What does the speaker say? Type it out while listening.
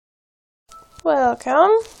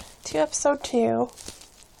Welcome to episode 2.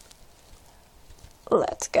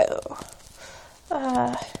 Let's go.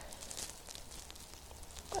 I'm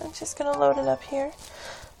just gonna load it up here.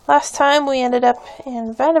 Last time we ended up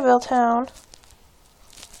in Vanderbilt Town.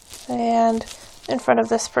 And in front of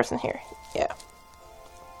this person here. Yeah.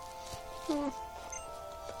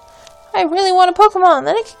 I really want a Pokemon.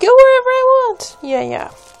 Then I can go wherever I want.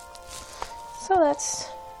 Yeah. So let's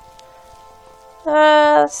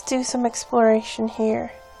do some exploration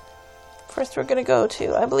here. First we're gonna go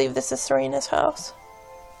to, I believe this is Serena's house.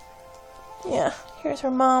 Yeah, here's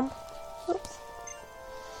her mom. Oops.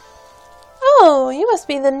 Oh, you must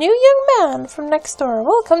be the new young man from next door.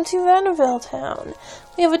 Welcome to Vanderbilt Town.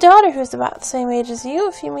 We have a daughter who's about the same age as you.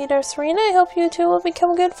 If you meet our Serena, I hope you two will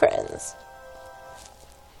become good friends.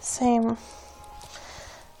 Same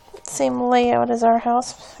layout as our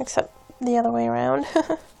house, except the other way around.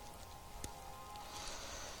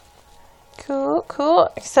 Cool.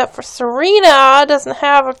 Except for Serena doesn't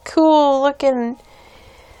have a cool looking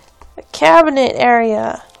cabinet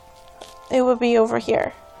area. It would be over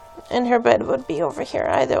here. And her bed would be over here.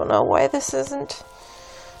 I don't know why this isn't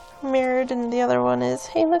mirrored and the other one is.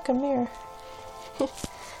 Hey, look, a mirror.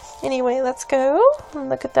 Anyway, let's go and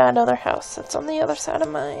look at that other house that's on the other side of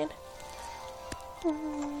mine.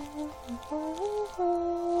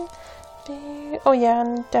 Oh yeah,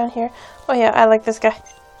 and down here. Oh yeah, I like this guy.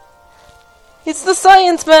 It's the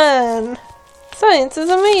Science Man! Science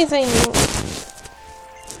is amazing!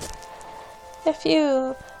 If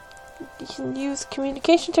you can use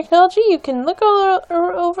communication technology, you can look all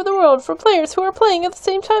over the world for players who are playing at the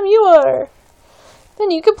same time you are.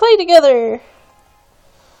 Then you can play together.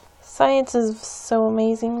 Science is so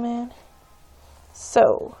amazing, man.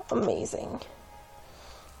 So amazing.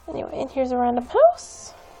 Anyway, and here's a random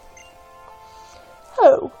house.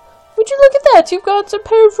 Oh, would you look at that? You've got a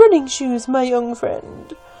pair of running shoes, my young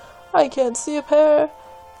friend. I can't see a pair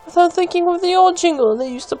without thinking of the old jingle they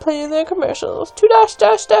used to play in their commercials. To dash,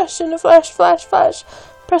 dash, dash, in a flash, flash, flash.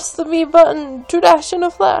 Press the B button to dash in a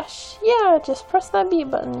flash. Yeah, just press that B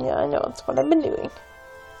button. Yeah, I know, it's what I've been doing.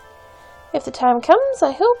 If the time comes,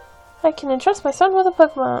 I hope I can entrust my son with a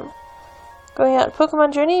Pokemon. Going on a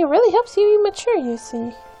Pokemon journey really helps you mature, you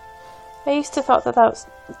see. I used to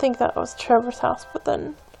think that was Trevor's house, but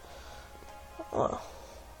then, well,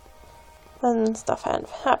 then stuff had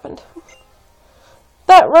happened.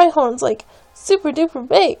 That Rhyhorn's like super duper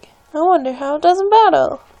big. I wonder how it does in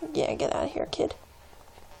battle. Yeah, get out of here, kid.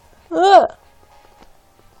 Ugh.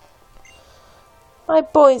 My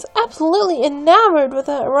boy's absolutely enamored with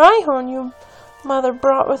that Rhyhorn your mother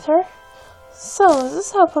brought with her. So, is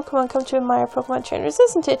this how Pokemon come to admire Pokemon trainers,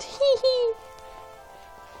 isn't it? Hee hee.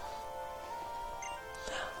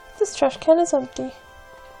 This trash can is empty.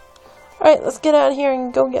 Alright, let's get out of here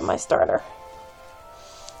and go get my starter.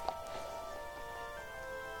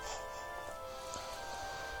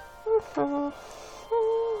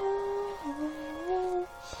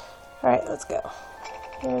 Alright, let's go.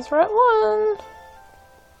 Here's Route 1.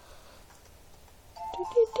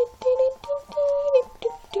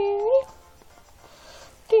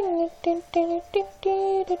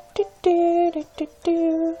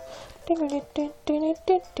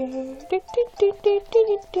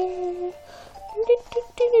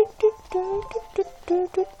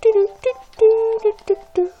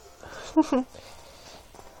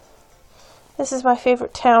 This is my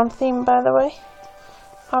favorite town theme, by the way.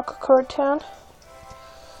 Aquacord Town.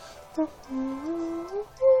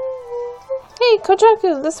 Hey,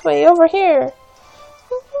 Kojaku, this way, over here.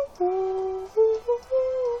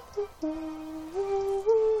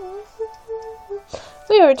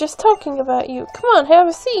 We were just talking about you. Come on, have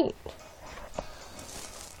a seat.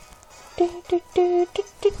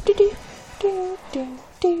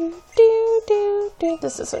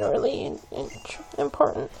 This isn't really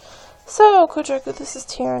important. So, Kojaku, this is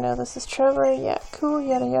Tierno, this is Trevor, yeah, cool,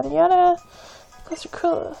 yada yada yada. Those are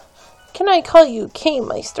cool. Can I call you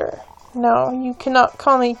K-Meister? No, you cannot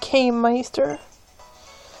call me K-Meister.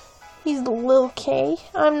 He's little K.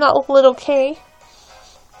 I'm not little K.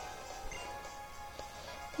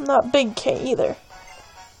 I'm not big K either.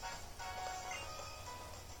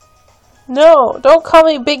 No, don't call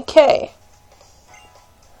me Big K.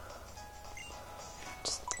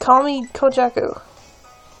 Just call me Kojaku.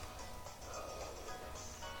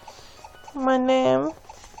 My name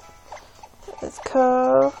is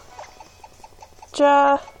Kojaku.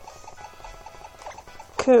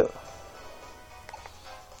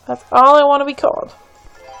 That's all I want to be called.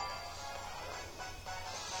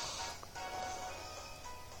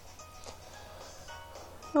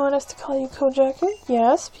 You want us to call you Kojaku?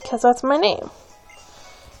 Yes, because that's my name.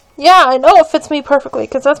 Yeah, I know it fits me perfectly,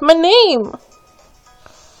 because that's my name!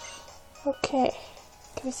 Okay.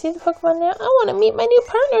 Can we see the Pokemon now? I want to meet my new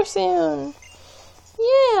partner soon!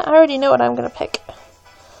 Yeah, I already know what I'm going to pick.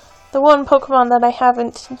 The one Pokemon that I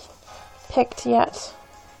haven't picked yet.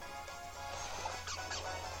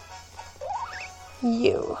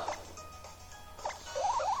 You.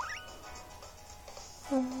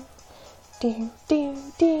 Do, do, do,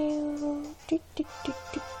 do, do, do,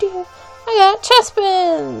 do, do. I got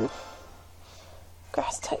Chespin!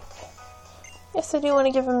 Grass type. Yes, I do want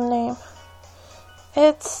to give him a name.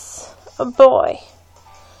 It's a boy.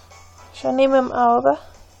 Should I name him Alba?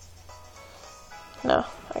 No,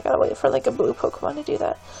 I gotta wait for like a blue Pokemon to do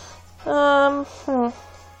that. What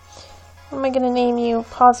am I gonna name you?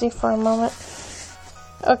 Pause you for a moment.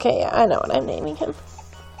 Okay, yeah, I know what I'm naming him.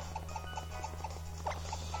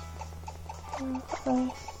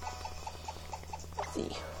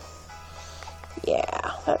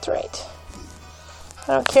 Yeah, that's right.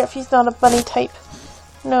 I don't care if he's not a bunny type.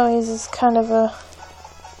 Noise is kind of a...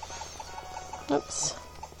 Oops.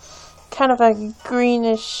 Kind of a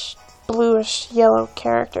greenish, bluish, yellow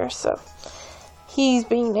character, so he's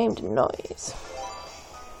being named Noise.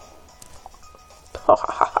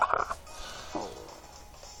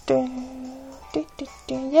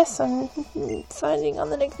 Yes, I'm deciding on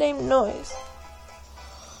the nickname Noise.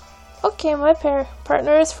 Okay, my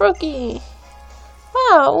partner is Froakie.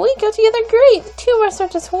 Wow, we go together great. The two of us are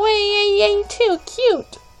just way too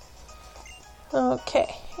cute.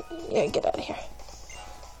 Okay, yeah, get out of here.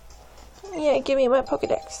 Yeah, give me my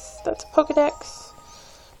Pokedex. That's a Pokedex.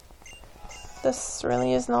 This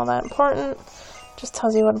really isn't all that important. Just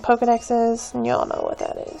tells you what a Pokedex is, and you all know what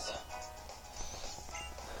that is.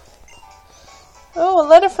 Oh, a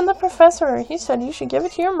letter from the professor. He said you should give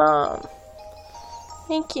it to your mom.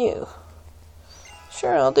 Thank you.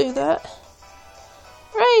 Sure, I'll do that.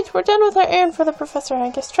 Right, we're done with our errand for the professor. I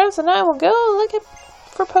guess Trevs and I will go look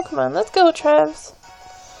for Pokemon. Let's go, Trevs.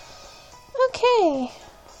 Okay.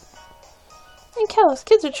 In Kalos,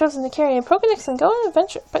 kids are chosen to carry a Pokedex and go on an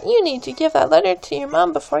adventure, but you need to give that letter to your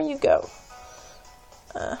mom before you go.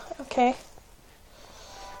 Okay.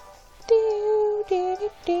 What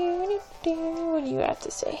do you have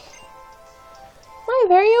to say? My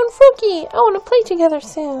very own Froakie! I want to play together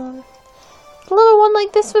soon. A little one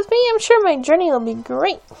like this with me, I'm sure my journey will be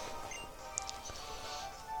great.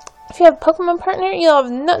 If you have a Pokemon partner, you'll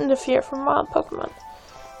have nothing to fear from wild Pokemon.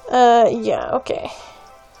 Yeah, okay.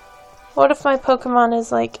 What if my Pokemon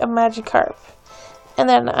is like a Magikarp, and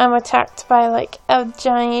then I'm attacked by like a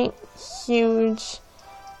giant, huge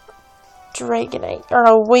Dragonite, or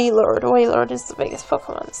a Wailord. Wailord is the biggest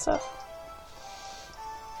Pokemon, so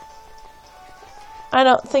I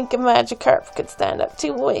don't think a Magikarp could stand up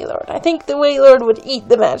to Wailord. I think the Wailord would eat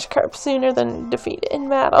the Magikarp sooner than defeat it in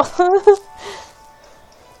battle.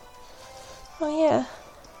 Oh yeah.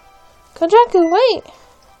 Kojaku, wait!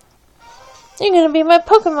 You're gonna be my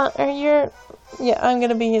Pokemon, or yeah, I'm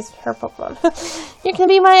gonna be her Pokemon. You're gonna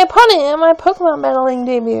be my opponent in my Pokemon battling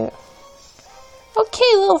debut.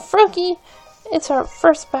 Okay, little Froakie, it's our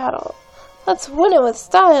first battle. Let's win it with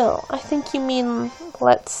style. I think you mean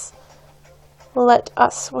let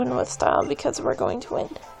us win with style, because we're going to win.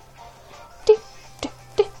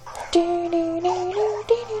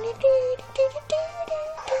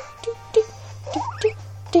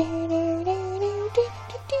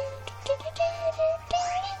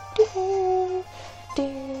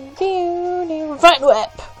 Vine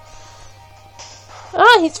Whip!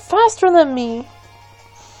 Ah, he's faster than me.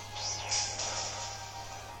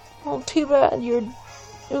 Oh, too bad. You're...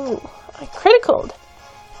 Ooh, I criticaled.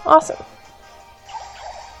 Awesome.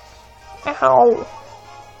 Ow.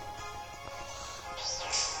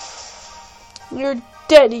 You're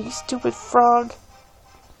dead, you stupid frog.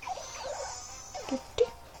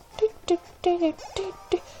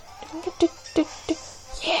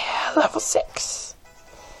 Yeah, level 6.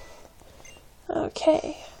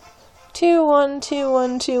 Okay. 2, 1, 2,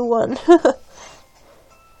 1, 2, 1.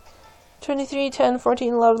 23, 10,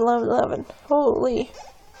 14, 11, 11, 11. Holy.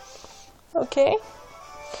 Okay.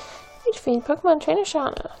 You defeated Pokemon Trainer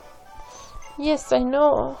Shauna. Yes, I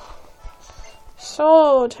know.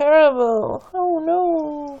 So terrible. Oh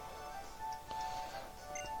no.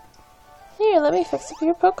 Here, let me fix up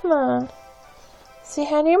your Pokemon. Say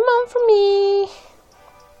hi to your mom for me.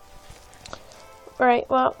 Right,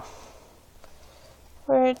 well,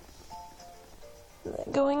 we're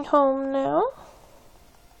going home now.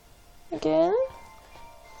 Again.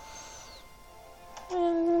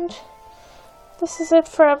 And this is it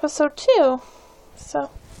for episode 2. So,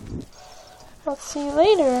 I'll see you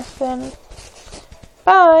later then.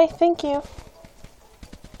 Bye. Thank you.